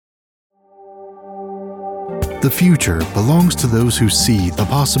The future belongs to those who see the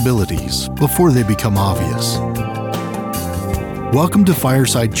possibilities before they become obvious. Welcome to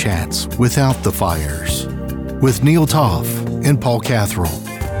Fireside Chats Without the Fires with Neil Toff and Paul Catherall.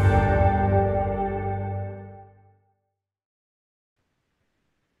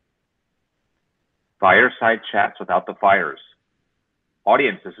 Fireside Chats Without the Fires.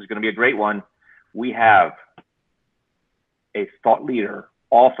 Audience, this is going to be a great one. We have a thought leader,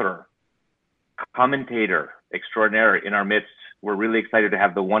 author, commentator extraordinaire in our midst. We're really excited to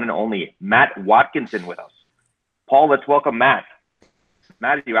have the one and only Matt Watkinson with us. Paul, let's welcome Matt.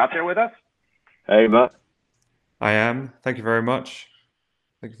 Matt, are you out there with us? Hey, Matt. I am. Thank you very much.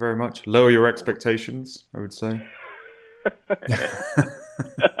 Thank you very much. Lower your expectations, I would say.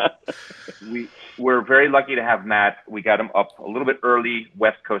 We're very lucky to have Matt. We got him up a little bit early,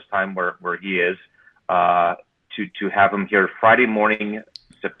 West Coast time where he is, to have him here Friday morning,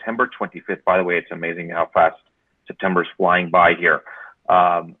 September 25th. By the way, it's amazing how fast September's flying by here.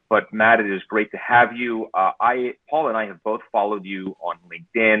 But Matt, it is great to have you. Paul and I have both followed you on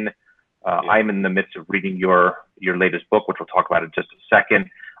LinkedIn. I'm in the midst of reading your latest book, which we'll talk about in just a second.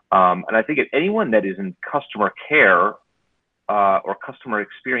 And I think if anyone that is in customer care or customer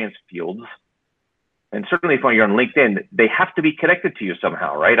experience fields, and certainly if you're on LinkedIn, they have to be connected to you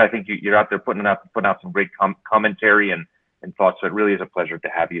somehow, right? I think you're out there putting out some great commentary and thoughts. So it really is a pleasure to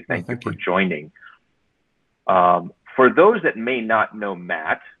have you. Thank you for joining. For those that may not know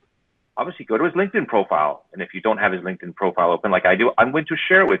Matt, obviously go to his LinkedIn profile. And if you don't have his LinkedIn profile open like I do, I'm going to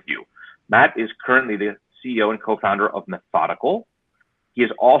share it with you. Matt is currently the CEO and co-founder of Methodical. He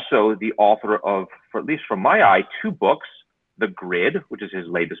is also the author of, at least from my eye, 2 books, The Grid, which is his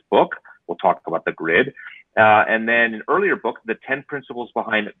latest book. We'll talk about The Grid. And then an earlier book, The 10 Principles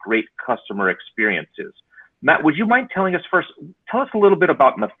Behind Great Customer Experiences. Matt, would you mind telling us first, tell us a little bit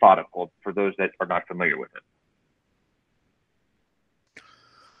about Methodical for those that are not familiar with it.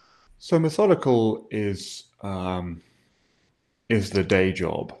 So Methodical is the day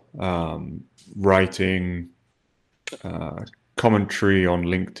job. Writing commentary on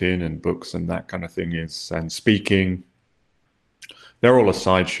LinkedIn and books and that kind of thing and speaking. They're all a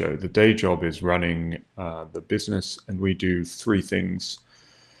sideshow. The day job is running the business, and we do 3 things,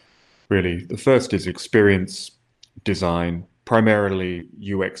 really. The first is experience design, primarily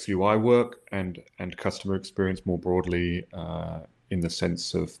UX, UI work, and customer experience more broadly in the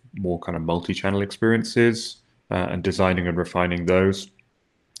sense of more kind of multi-channel experiences and designing and refining those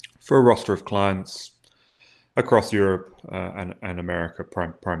for a roster of clients across Europe and America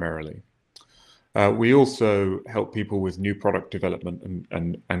primarily. We also help people with new product development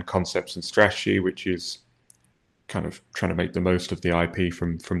and concepts and strategy, which is kind of trying to make the most of the IP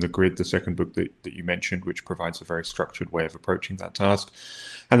from The Grid, the second book that you mentioned, which provides a very structured way of approaching that task.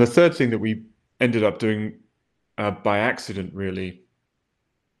 And the third thing that we ended up doing by accident, really,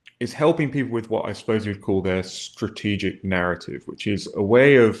 is helping people with what I suppose you'd call their strategic narrative, which is a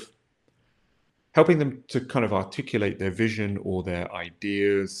way of helping them to kind of articulate their vision or their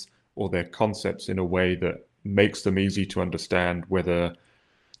ideas or their concepts in a way that makes them easy to understand, whether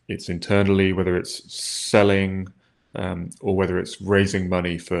it's internally, whether it's selling, or whether it's raising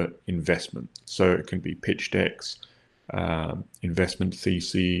money for investment. So it can be pitch decks, investment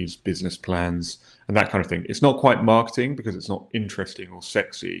theses, business plans, and that kind of thing. It's not quite marketing because it's not interesting or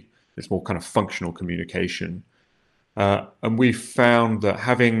sexy. It's more kind of functional communication. And we found that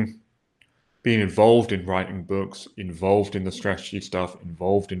having been involved in writing books, involved in the strategy stuff,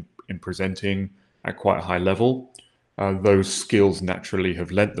 involved in presenting at quite a high level, those skills naturally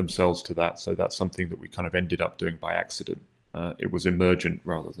have lent themselves to that. So that's something that we kind of ended up doing by accident. It was emergent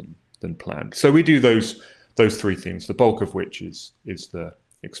rather than planned. So we do those 3 things, the bulk of which is the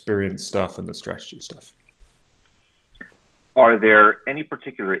experience stuff and the strategy stuff. Are there any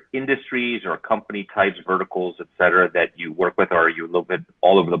particular industries or company types, verticals, et cetera, that you work with, or are you a little bit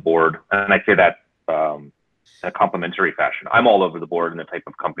all over the board? And I say that in a complimentary fashion. I'm all over the board in the type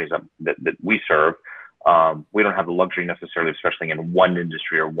of companies that we serve. We don't have the luxury necessarily of specializing in one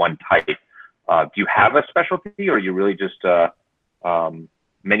industry or one type. Do you have a specialty, or are you really just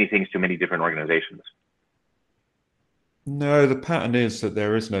many things to many different organizations? No, the pattern is that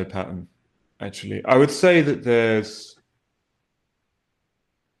there is no pattern, actually. I would say that there's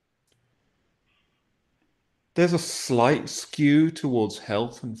a slight skew towards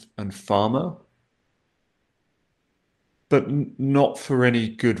health and pharma, but not for any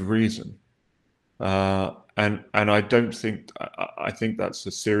good reason. And I don't think, I think that's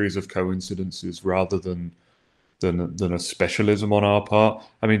a series of coincidences rather than a specialism on our part.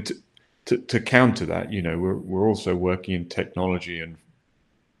 I mean, to counter that, we're also working in technology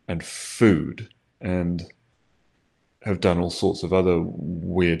and food, and have done all sorts of other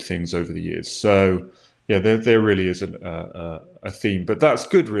weird things over the years. So yeah, there really is a theme, but that's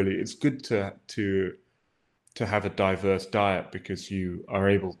good. Really, it's good to have a diverse diet because you are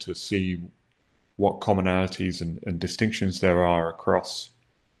able to see what commonalities and distinctions there are across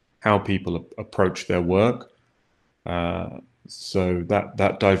how people approach their work. So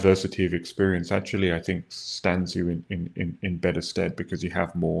that diversity of experience actually, I think, stands you in better stead because you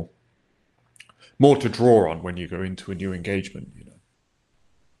have more to draw on when you go into a new engagement.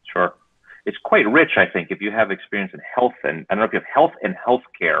 Sure. It's quite rich, I think, if you have experience in health, and I don't know if you have health and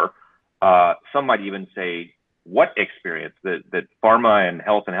healthcare. Some might even say what experience that pharma and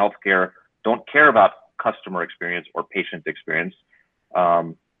healthcare don't care about customer experience or patient experience.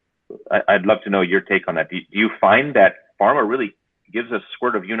 I'd love to know your take on that. Do you find that pharma really gives a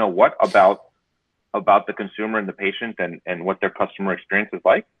squirt of what about the consumer and the patient and what their customer experience is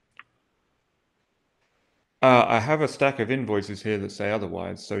like? I have a stack of invoices here that say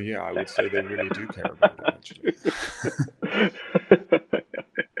otherwise. So yeah, I would say they really do care about it, actually.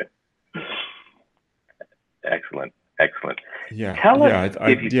 Excellent. Yeah, Tell us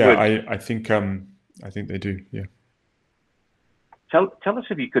I think they do. Yeah. Tell us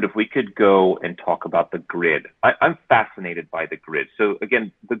if we could go and talk about the grid. I'm fascinated by the grid. So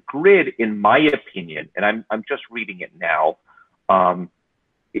again, the grid, in my opinion, and I'm just reading it now,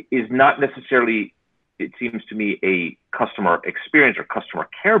 is not necessarily, it seems to me, a customer experience or customer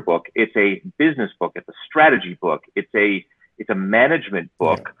care book. It's a business book. It's a strategy book. It's a management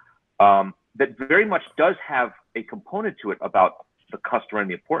book. Yeah. That very much does have a component to it about the customer and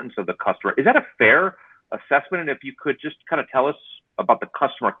the importance of the customer. Is that a fair assessment? And if you could just kind of tell us about the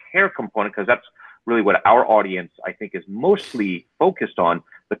customer care component, because that's really what our audience, I think, is mostly focused on,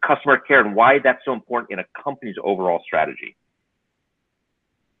 the customer care and why that's so important in a company's overall strategy.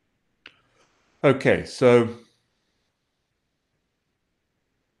 Okay, so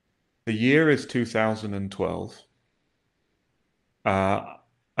the year is 2012.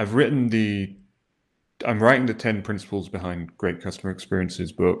 I'm writing the 10 principles behind great customer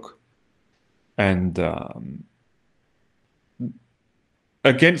experiences book. And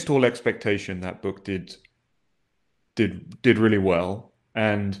against all expectation, that book did really well.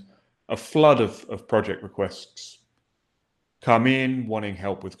 And a flood of project requests come in wanting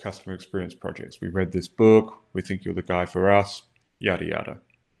help with customer experience projects. We read this book. We think you're the guy for us, yada, yada.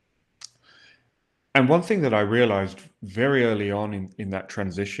 And one thing that I realized very early on in that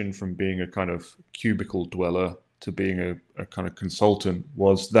transition from being a kind of cubicle dweller to being a kind of consultant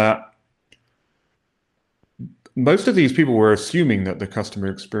was that most of these people were assuming that the customer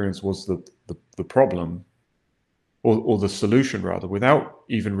experience was the problem or the solution, rather, without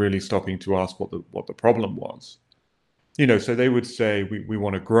even really stopping to ask what the problem was. So they would say, we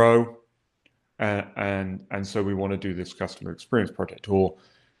want to grow and so we want to do this customer experience project, or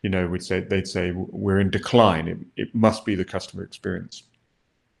they'd say we're in decline. It must be the customer experience.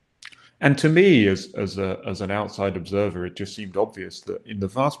 And to me, as an outside observer, it just seemed obvious that in the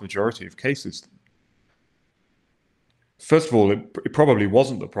vast majority of cases, first of all, it probably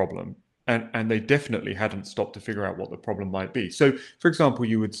wasn't the problem, and they definitely hadn't stopped to figure out what the problem might be. So, for example,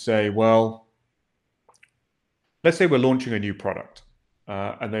 you would say, well, let's say we're launching a new product.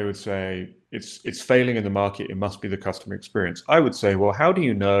 And they would say, it's failing in the market, it must be the customer experience. I would say, well, how do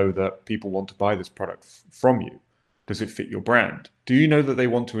you know that people want to buy this product from you? Does it fit your brand? Do you know that they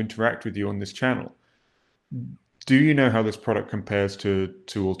want to interact with you on this channel? Do you know how this product compares to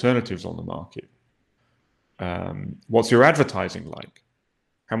alternatives on the market? What's your advertising like?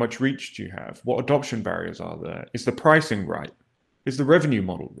 How much reach do you have? What adoption barriers are there? Is the pricing right? Is the revenue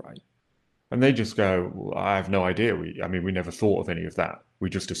model right? And they just go, well, I have no idea. We never thought of any of that. We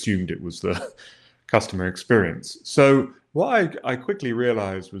just assumed it was the customer experience. So what I quickly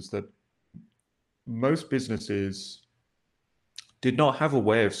realized was that most businesses did not have a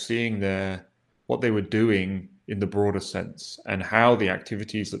way of seeing what they were doing in the broader sense and how the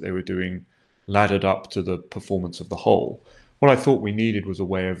activities that they were doing laddered up to the performance of the whole. What I thought we needed was a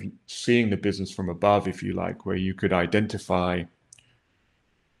way of seeing the business from above, if you like, where you could identify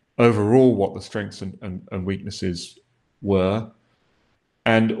overall what the strengths and weaknesses were,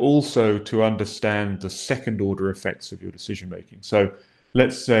 and also to understand the second order effects of your decision making. So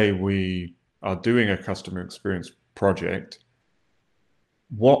let's say we are doing a customer experience project.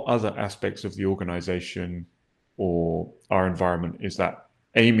 What other aspects of the organization or our environment is that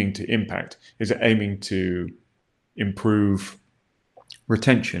aiming to impact? Is it aiming to improve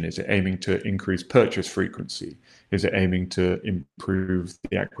retention? Is it aiming to increase purchase frequency? Is it aiming to improve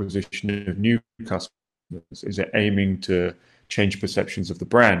the acquisition of new customers? Is it aiming to change perceptions of the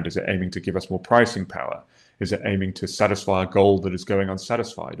brand? Is it aiming to give us more pricing power? Is it aiming to satisfy a goal that is going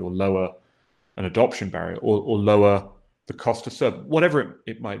unsatisfied, or lower an adoption barrier, or lower the cost to serve, whatever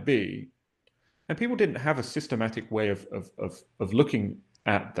it might be? And people didn't have a systematic way of looking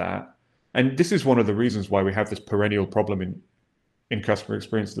at that. And this is one of the reasons why we have this perennial problem in customer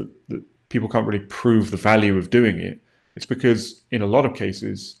experience, that people can't really prove the value of doing it. It's because in a lot of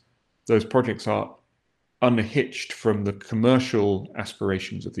cases, those projects are unhitched from the commercial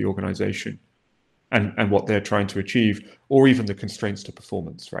aspirations of the organization and what they're trying to achieve, or even the constraints to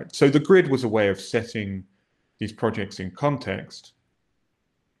performance, right? So the grid was a way of setting these projects in context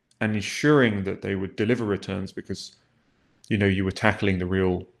and ensuring that they would deliver returns because, you were tackling the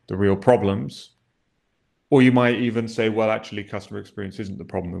real problems. Or you might even say, well, actually, customer experience isn't the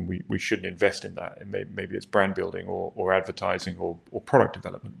problem, and we shouldn't invest in that. And maybe it's brand building or advertising or product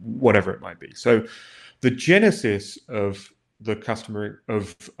development, whatever it might be. So the genesis of the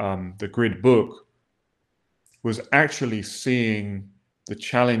the grid book was actually seeing the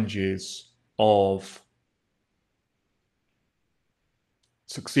challenges of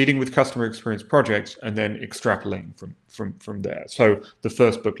succeeding with customer experience projects and then extrapolating from there. So the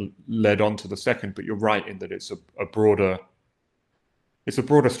first book led on to the second, but you're right in that it's a broader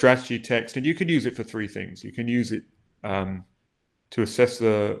strategy text, and you can use it for three things. You can use it to assess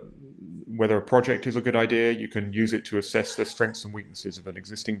whether a project is a good idea. You can use it to assess the strengths and weaknesses of an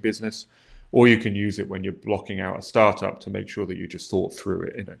existing business, or you can use it when you're blocking out a startup to make sure that you just thought through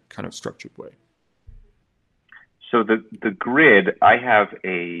it in a kind of structured way. So the grid, I have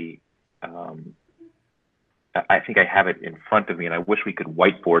I think I have it in front of me, and I wish we could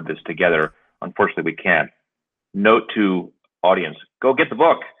whiteboard this together. Unfortunately, we can't. Note to audience, go get the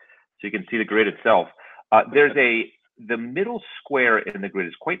book so you can see the grid itself. The middle square in the grid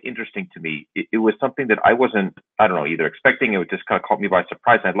is quite interesting to me. It was something that I wasn't, either expecting. It just kind of caught me by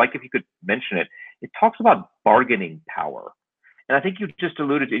surprise. And I'd like if you could mention it. It talks about bargaining power. And I think you just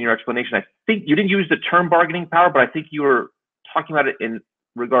alluded in your explanation. I think you didn't use the term bargaining power, but I think you were talking about it in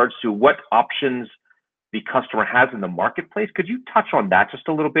regards to what options the customer has in the marketplace. Could you touch on that just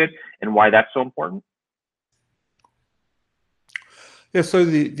a little bit and why that's so important? Yeah, so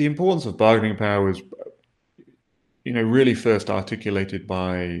the importance of bargaining power is, really first articulated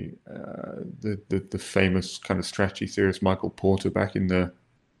by the famous kind of strategy theorist Michael Porter back in the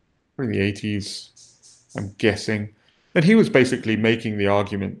 80s, I'm guessing. And he was basically making the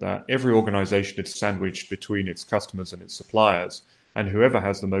argument that every organization is sandwiched between its customers and its suppliers, and whoever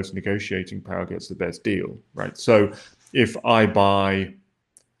has the most negotiating power gets the best deal, right? So if I buy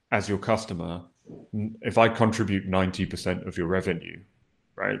as your customer, if I contribute 90% of your revenue,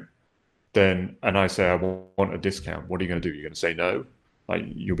 right, then, and I say I want a discount, what are you going to do? You're going to say no? Like,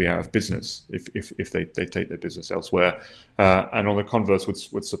 you'll be out of business if they take their business elsewhere. And on the converse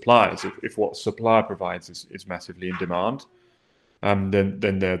with suppliers, if what supplier provides is massively in demand, then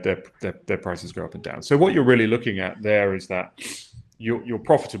their prices go up and down. So what you're really looking at there is that your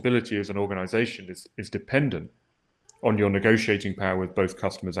profitability as an organization is dependent on your negotiating power with both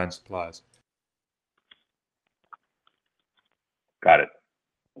customers and suppliers. Got it.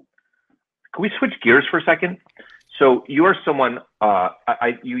 Can we switch gears for a second? So you are someone,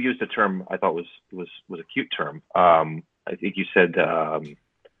 you used a term I thought was a cute term. I think you said,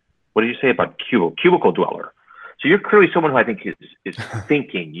 what did you say about cubicle dweller? So you're clearly someone who I think is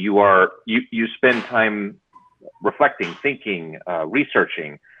thinking. You spend time reflecting, thinking,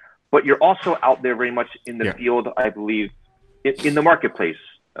 researching, but you're also out there very much in the field, I believe, in the marketplace,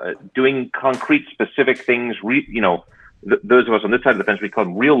 doing concrete, specific things. Those of us on this side of the fence, we call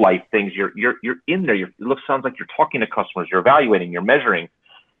them real life things. You're in there. Sounds like you're talking to customers. You're evaluating. You're measuring.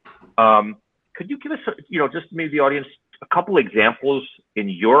 Could you give us, just maybe the audience, a couple examples in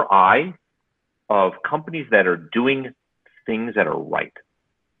your eye of companies that are doing things that are right?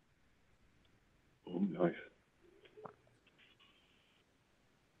 Oh, nice.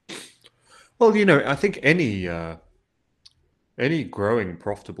 Well, I think any growing,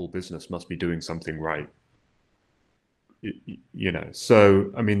 profitable business must be doing something right.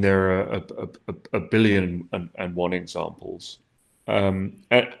 So I mean, there are a billion and one examples, and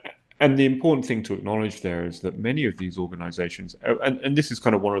the important thing to acknowledge there is that many of these organizations, and this is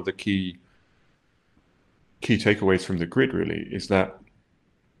kind of one of the key takeaways from the grid, really, is that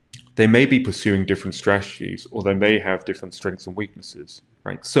they may be pursuing different strategies, or they may have different strengths and weaknesses,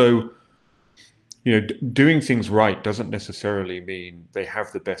 right? So doing things right doesn't necessarily mean they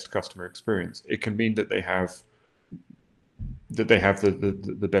have the best customer experience. It can mean that they have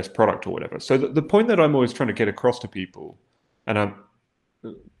the best product or whatever. So the point that I'm always trying to get across to people, and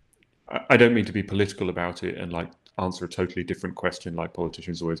I don't mean to be political about it and like answer a totally different question like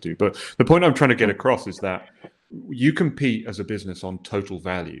politicians always do. But the point I'm trying to get across is that you compete as a business on total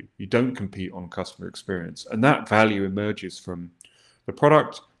value. You don't compete on customer experience. And that value emerges from the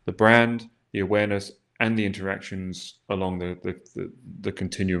product, the brand, the awareness, and the interactions along the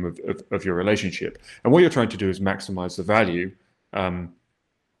continuum of your relationship. And what you're trying to do is maximize the value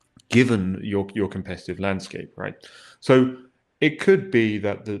given your competitive landscape, right? So it could be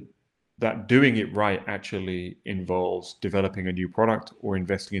that that doing it right actually involves developing a new product or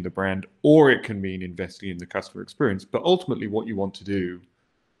investing in the brand, or it can mean investing in the customer experience. But ultimately, what you want to do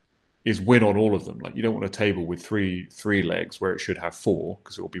is win on all of them. Like, you don't want a table with three legs where it should have four,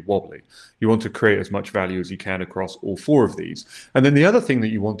 because it will be wobbly. You want to create as much value as you can across all four of these. And then the other thing that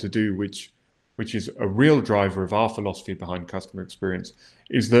you want to do, which is a real driver of our philosophy behind customer experience,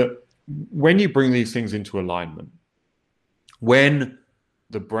 is that when you bring these things into alignment, when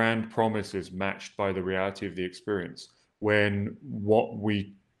the brand promise is matched by the reality of the experience, when what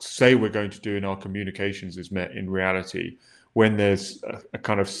we say we're going to do in our communications is met in reality, when there's a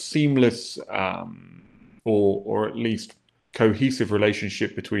kind of seamless or at least cohesive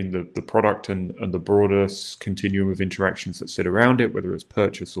relationship between the product and the broader continuum of interactions that sit around it, whether it's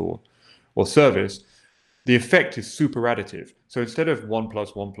purchase or service, the effect is super additive. So instead of 1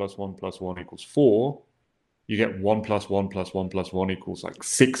 + 1 + 1 + 1 = 4, you get 1 + 1 + 1 + 1 = like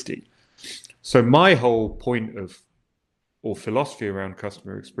 60. So my whole point or philosophy around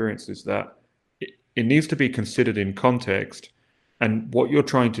customer experience is that it needs to be considered in context. And what you're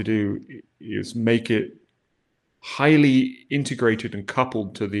trying to do is make it highly integrated and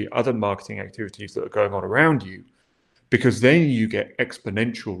coupled to the other marketing activities that are going on around you, because then you get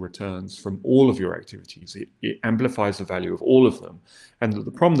exponential returns from all of your activities. It amplifies the value of all of them. And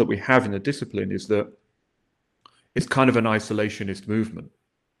the problem that we have in the discipline is that it's kind of an isolationist movement.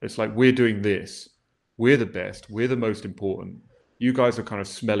 It's like, we're doing this, we're the best, we're the most important. You guys are kind of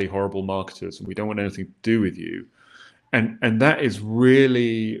smelly, horrible marketers, and we don't want anything to do with you. And that is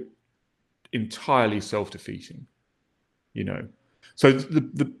really entirely self-defeating, you know. So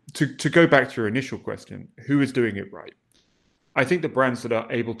to go back to your initial question, who is doing it right? I think the brands that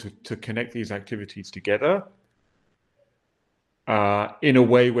are able to connect these activities together in a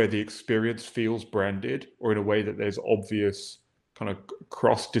way where the experience feels branded, or in a way that there's obvious kind of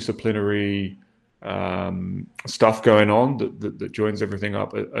cross-disciplinary stuff going on that joins everything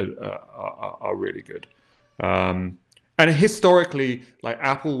up are really good. And historically, like,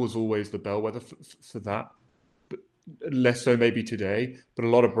 Apple was always the bellwether for that, but less so maybe today. But a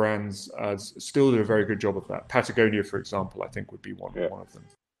lot of brands still do a very good job of that. Patagonia, for example, I think would be one of them.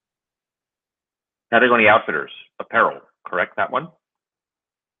 Patagonia Outfitters apparel, correct? That one?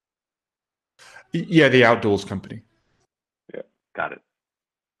 Yeah, the outdoors company. Yeah, got it.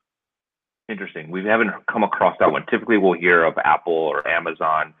 Interesting. We haven't come across that one. Typically, we'll hear of Apple or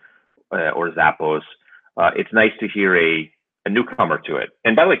Amazon or Zappos. It's nice to hear a newcomer to it.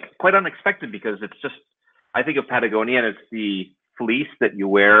 And by the way, quite unexpected, because it's just, I think of Patagonia and it's the fleece that you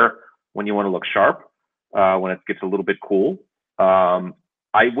wear when you want to look sharp, when it gets a little bit cool.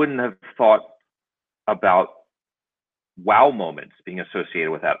 I wouldn't have thought about wow moments being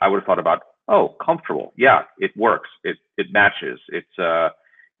associated with that. I would have thought about, oh, comfortable. Yeah, it works. It matches.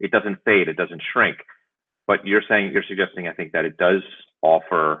 It doesn't fade. It doesn't shrink. But you're suggesting, I think, that it does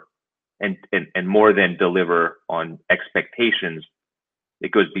offer and more than deliver on expectations.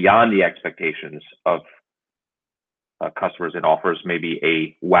 It goes beyond the expectations of customers. It offers maybe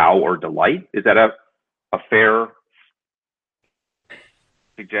a wow or delight. Is that a fair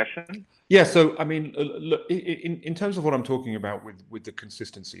suggestion? Yeah. So, I mean, look, in terms of what I'm talking about with the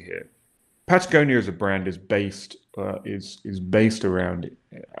consistency here, Patagonia as a brand is based around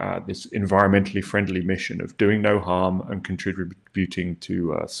this environmentally friendly mission of doing no harm and contributing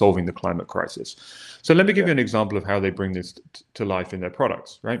to solving the climate crisis. So let me give you an example of how they bring this to life in their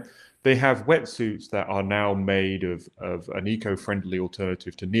products, right? They have wetsuits that are now made of an eco-friendly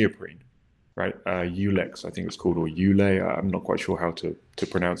alternative to neoprene, right? Ulex, I think it's called, or Ule. I'm not quite sure how to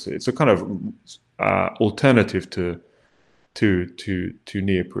pronounce it. It's a kind of alternative to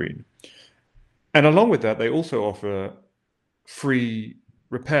neoprene. And along with that, they also offer free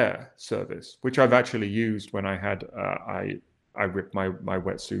repair service, which I've actually used when I had I ripped my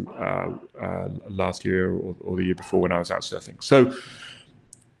wetsuit last year or the year before when I was out surfing. So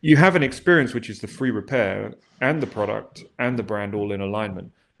you have an experience which is the free repair and the product and the brand all in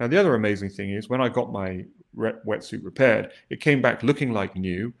alignment. Now, the other amazing thing is when I got my wetsuit repaired, it came back looking like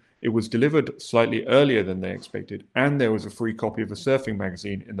new. It was delivered slightly earlier than they expected, and there was a free copy of a surfing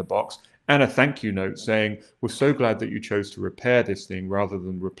magazine in the box and a thank you note saying, we're so glad that you chose to repair this thing rather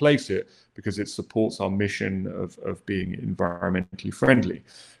than replace it because it supports our mission of being environmentally friendly.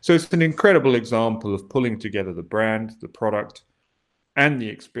 So it's an incredible example of pulling together the brand, the product, and the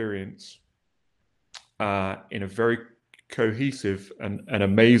experience in a very cohesive and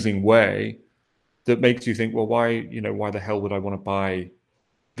amazing way that makes you think, well, why the hell would I want to buy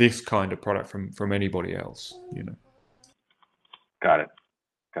this kind of product from anybody else? Got it.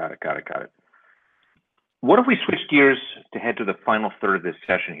 What if we switch gears to head to the final third of this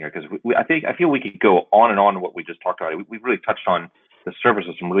session here? Because I feel we could go on and on what we just talked about. We really touched on the surface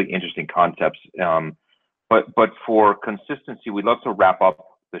of some really interesting concepts. But for consistency, we'd love to wrap up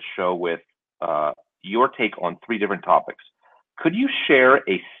the show with your take on 3 different topics. Could you share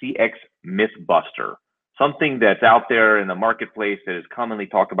a CX myth buster, something that's out there in the marketplace that is commonly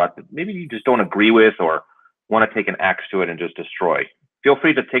talked about that maybe you just don't agree with or want to take an axe to it and just destroy? Feel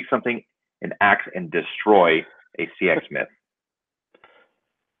free to take something, an axe, and destroy a CX myth.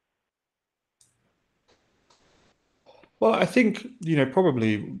 Well, I think,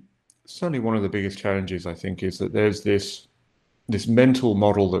 probably certainly one of the biggest challenges, I think, is that there's this mental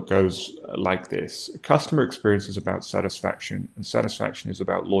model that goes like this. Customer experience is about satisfaction, and satisfaction is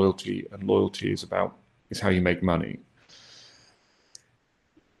about loyalty, and loyalty is how you make money.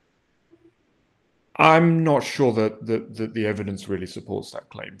 I'm not sure that the evidence really supports that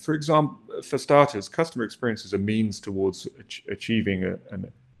claim. For example, for starters, customer experience is a means towards achieving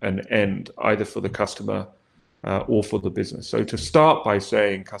an end, either for the customer or for the business. So to start by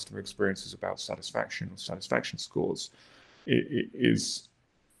saying customer experience is about satisfaction or satisfaction scores is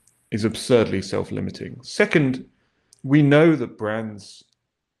absurdly self-limiting. Second, we know that brands,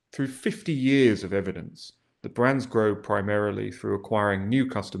 through 50 years of evidence, that brands grow primarily through acquiring new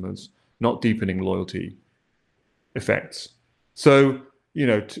customers, not deepening loyalty effects. So,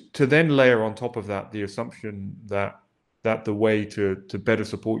 to then layer on top of that the assumption that the way to better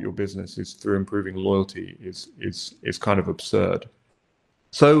support your business is through improving loyalty is kind of absurd.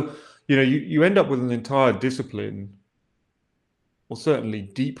 So, you end up with an entire discipline, or certainly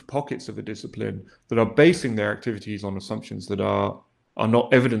deep pockets of a discipline, that are basing their activities on assumptions that are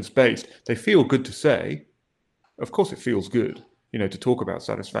not evidence-based. They feel good to say. Of course it feels good, to talk about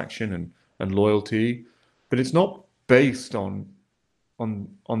satisfaction and loyalty, but it's not based on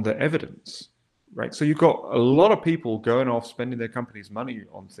the evidence, right? So you've got a lot of people going off spending their company's money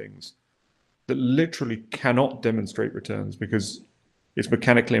on things that literally cannot demonstrate returns because it's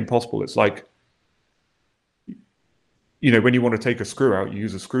mechanically impossible. It's like, when you want to take a screw out, you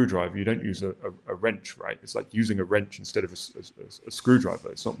use a screwdriver. You don't use a wrench, right? It's like using a wrench instead of a screwdriver.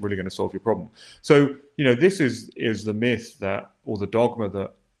 It's not really going to solve your problem. So, this is the myth or the dogma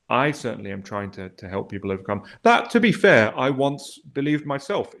that I certainly am trying to help people overcome. That, to be fair, I once believed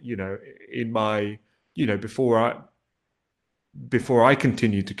myself, in my, before I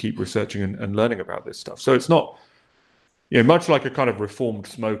continued to keep researching and learning about this stuff. So it's not, much like a kind of reformed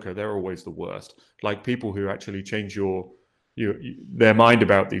smoker, they're always the worst. Like people who actually change their mind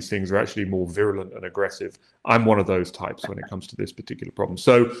about these things are actually more virulent and aggressive. I'm one of those types when it comes to this particular problem.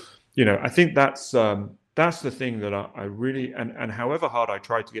 So, I think that's the thing that I really, and however hard I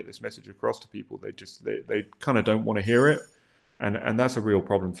try to get this message across to people, they kind of don't want to hear it. And that's a real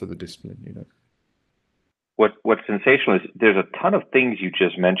problem for the discipline, What's sensational is there's a ton of things you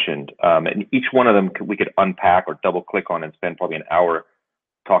just mentioned, and each one of them we could unpack or double click on and spend probably an hour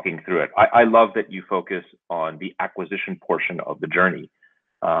talking through it. I love that you focus on the acquisition portion of the journey.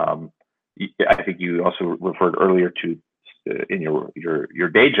 I think you also referred earlier to in your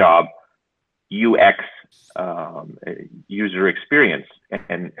day job, UX, user experience,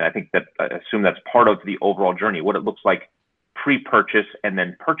 and I think that I assume that's part of the overall journey, what it looks like pre-purchase and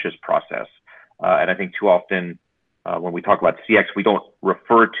then purchase process. And I think too often when we talk about CX, we don't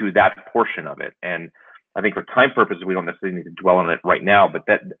refer to that portion of it. And I think for time purposes, we don't necessarily need to dwell on it right now. But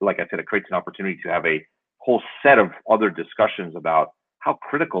that, like I said, it creates an opportunity to have a whole set of other discussions about how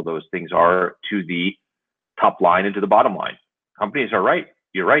critical those things are to the top line and to the bottom line. Companies are right.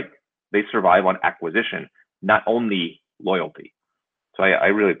 You're right. They survive on acquisition, not only loyalty. So I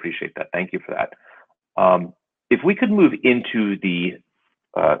really appreciate that. Thank you for that. If we could move into the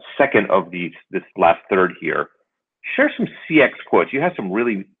second of this last third here, share some CX quotes. You have some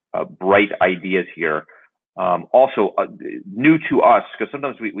really bright ideas here. Also new to us, because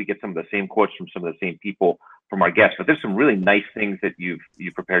sometimes we get some of the same quotes from some of the same people from our guests, but there's some really nice things that you've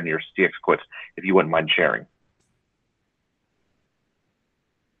prepared in your CX quotes, if you wouldn't mind sharing.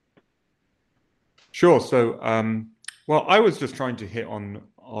 Sure. So, well, I was just trying to hit on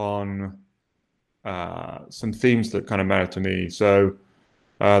on some themes that kind of matter to me. So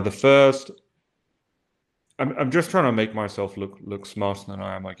the first, I'm just trying to make myself look smarter than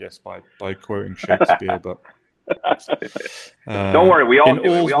I am, I guess, by quoting Shakespeare. But don't worry, we all in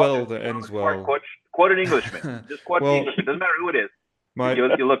do all's it. well that ends well. Quote an Englishman. Just quote the Englishman. Doesn't matter who it is.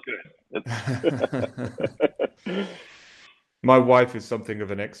 You look good. My wife is something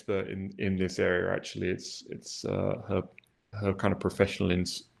of an expert in this area. Actually, it's her kind of professional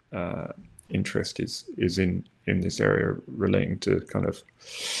interest is in this area relating to kind of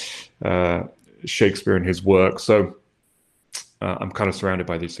Shakespeare and his work. So I'm kind of surrounded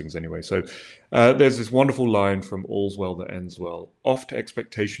by these things anyway. So there's this wonderful line from All's Well That Ends Well. Oft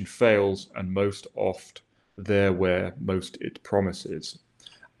expectation fails, and most oft there where most it promises.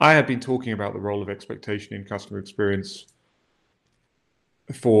 I have been talking about the role of expectation in customer experience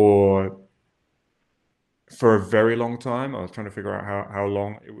for a very long time. I was trying to figure out how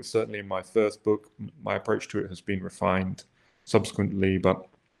long. It was certainly in my first book. My approach to it has been refined subsequently, but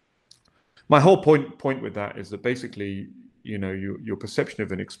my whole point with that is that basically, your perception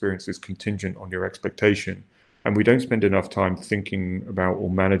of an experience is contingent on your expectation, and we don't spend enough time thinking about or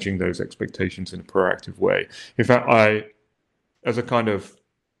managing those expectations in a proactive way. In fact, as a kind of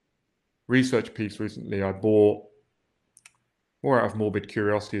research piece recently, I bought, more out of morbid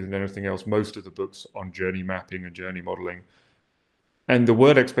curiosity than anything else, most of the books on journey mapping and journey modeling. And the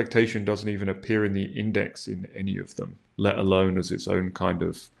word expectation doesn't even appear in the index in any of them, let alone as its own kind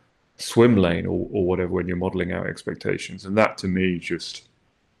of swim lane or whatever when you're modeling out expectations. And that to me just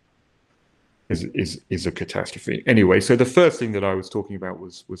is a catastrophe. Anyway, so the first thing that I was talking about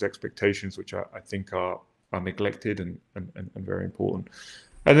was expectations, which I think are neglected and very important.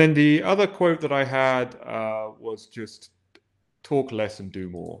 And then the other quote that I had was just talk less and do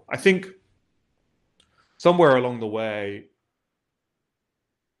more. I think somewhere along the way,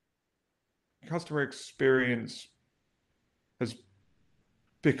 customer experience has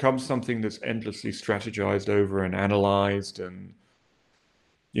become something that's endlessly strategized over and analyzed, and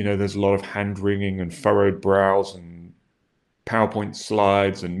there's a lot of hand wringing and furrowed brows and PowerPoint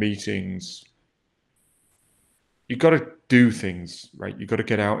slides and meetings. You've got to do things, right? You've got to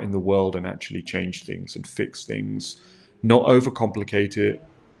get out in the world and actually change things and fix things, not overcomplicate it,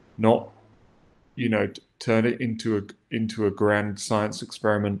 not turn it into a grand science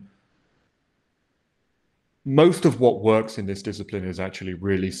experiment. Most of what works in this discipline is actually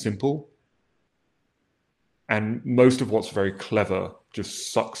really simple, and most of what's very clever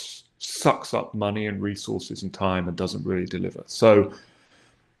just sucks up money and resources and time and doesn't really deliver. So,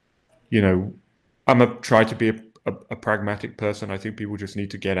 try to be a pragmatic person. I think people just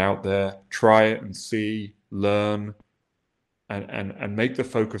need to get out there, try it and see, learn, and make the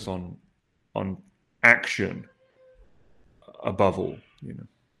focus on action above all.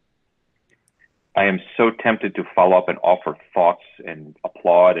 I am so tempted to follow up and offer thoughts and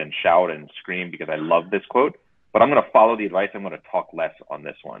applaud and shout and scream because I love this quote, but I'm going to follow the advice. I'm going to talk less on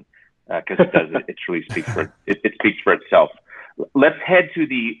this one because it truly speaks for it speaks for itself. Let's head to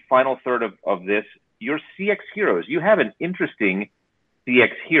the final third of this. Your CX heroes. You have an interesting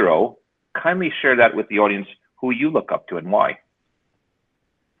CX hero. Kindly share that with the audience, who you look up to and why.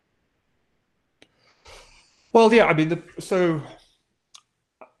 Well, yeah, I mean, so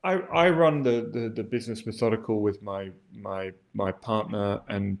I run the business methodical with my partner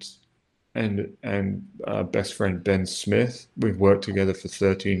and best friend Ben Smith. We've worked together for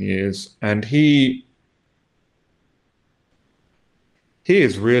 13 years, and he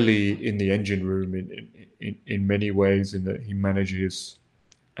is really in the engine room in many ways, in that he manages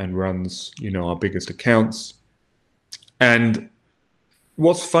and runs our biggest accounts. And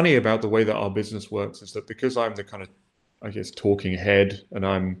what's funny about the way that our business works is that because I'm the kind of, I guess, talking head, and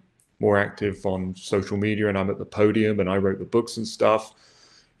I'm more active on social media, and I'm at the podium, and I wrote the books and stuff,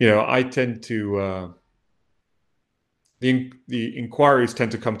 I tend to, the inquiries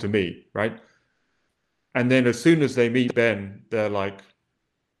tend to come to me, right? And then as soon as they meet Ben, they're like,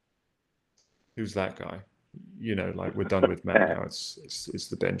 who's that guy? Like, we're done with Matt now. It's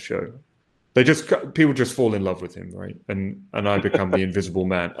the Ben show. People just fall in love with him, right? And I become the invisible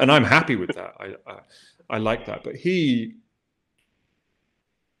man, and I'm happy with that. I like that. But he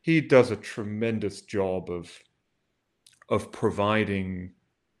does a tremendous job of providing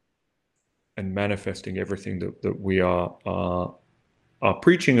and manifesting everything that we are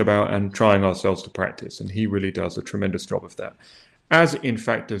preaching about and trying ourselves to practice. And he really does a tremendous job of that, as in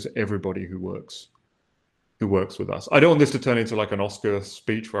fact does everybody who works with us. I don't want this to turn into like an Oscar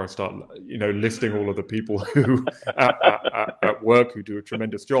speech where I start, listing all of the people who at work who do a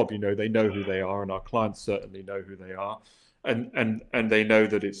tremendous job. They know who they are, and our clients certainly know who they are. and they know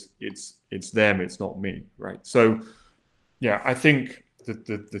that it's them, it's not me, right? So yeah, I think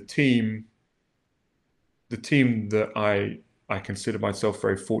the team that I consider myself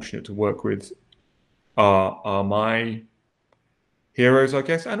very fortunate to work with are my heroes, I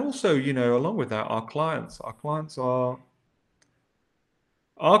guess, and also, along with that, our clients. Our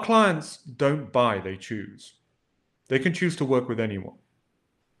clients don't buy, they choose. They can choose to work with anyone,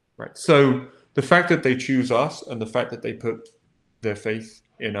 right? So the fact that they choose us, and the fact that they put their faith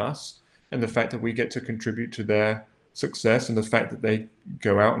in us, and the fact that we get to contribute to their success, and the fact that they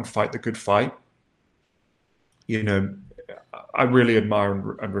go out and fight the good fight, I really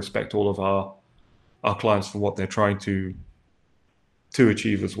admire and respect all of our clients for what they're trying to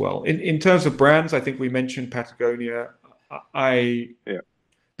achieve as well. In terms of brands, I think we mentioned Patagonia.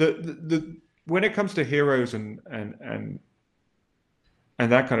 When it comes to heroes and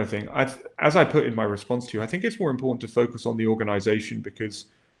that kind of thing, as I put in my response to you, I think it's more important to focus on the organization, because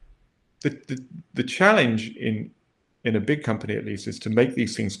the challenge in a big company, at least, is to make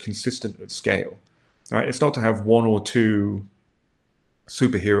these things consistent at scale. Right? It's not to have one or two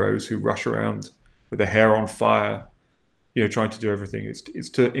superheroes who rush around with their hair on fire, trying to do everything. It's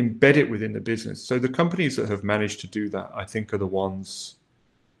to embed it within the business. So the companies that have managed to do that, I think, are the ones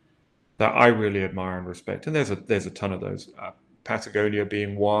that I really admire and respect. And there's a ton of those. Patagonia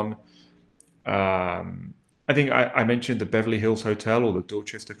being one. I think I mentioned the Beverly Hills Hotel, or the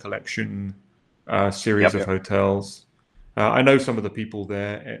Dorchester Collection series of hotels. I know some of the people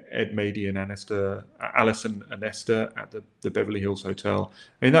there, Ed Mady and Alison and Esther at the Beverly Hills Hotel.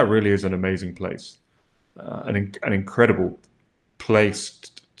 I mean, that really is an amazing place, an incredible place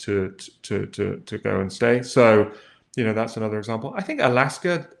to go and stay. So, that's another example. I think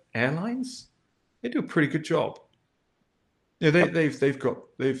Alaska Airlines, they do a pretty good job. They know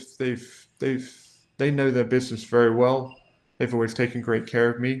their business very well. They've always taken great care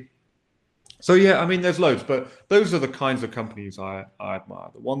of me. So yeah, I mean, there's loads, but those are the kinds of companies I admire.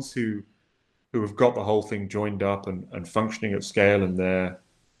 The ones who have got the whole thing joined up and functioning at scale, and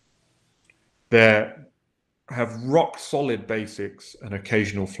they have rock solid basics and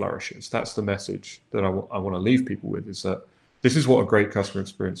occasional flourishes. That's the message that I want to leave people with, is that this is what a great customer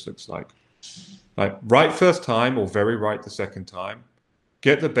experience looks like. Like, right first time, or very right the second time.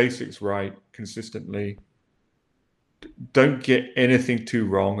 Get the basics right consistently. Don't get anything too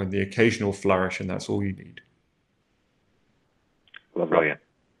wrong, and the occasional flourish, and that's all you need.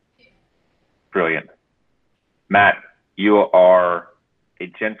 Brilliant. Matt, you are a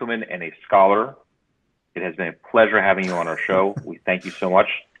gentleman and a scholar. It has been a pleasure having you on our show. We thank you so much.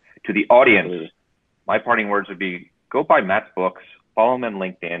 To the audience, my parting words would be, go buy Matt's books, follow him on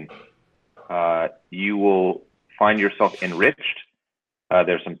LinkedIn. You will find yourself enriched.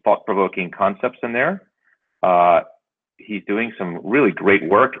 There's some thought-provoking concepts in there. He's doing some really great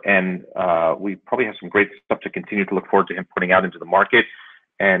work, and we probably have some great stuff to continue to look forward to him putting out into the market.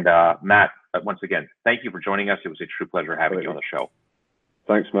 And Matt, once again, thank you for joining us. It was a true pleasure having you on the show.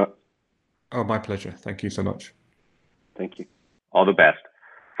 Thanks, Matt. Oh, my pleasure. Thank you so much. Thank you. All the best.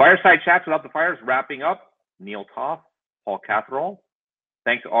 Fireside Chats Without the Fires wrapping up. Neil Toff, Paul Catherall.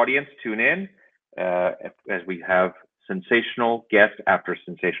 Thanks, audience. Tune in as we have sensational guest after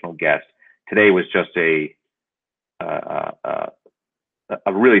sensational guest. Today was just a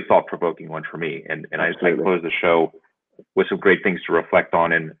really thought-provoking one for me, and I close the show with some great things to reflect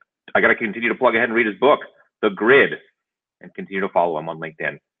on. And I got to continue to plug ahead and read his book, The Grid, and continue to follow him on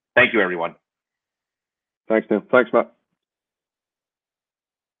LinkedIn. Thank you, everyone. Thanks, Neil. Thanks, Matt.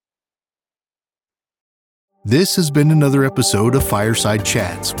 This has been another episode of Fireside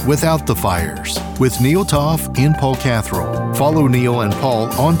Chats Without the Fires with Neil Toff and Paul Catherall. Follow Neil and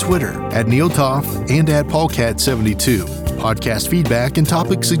Paul on Twitter at Neil Toff and at PaulCat72. Podcast feedback and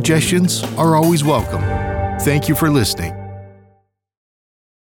topic suggestions are always welcome. Thank you for listening.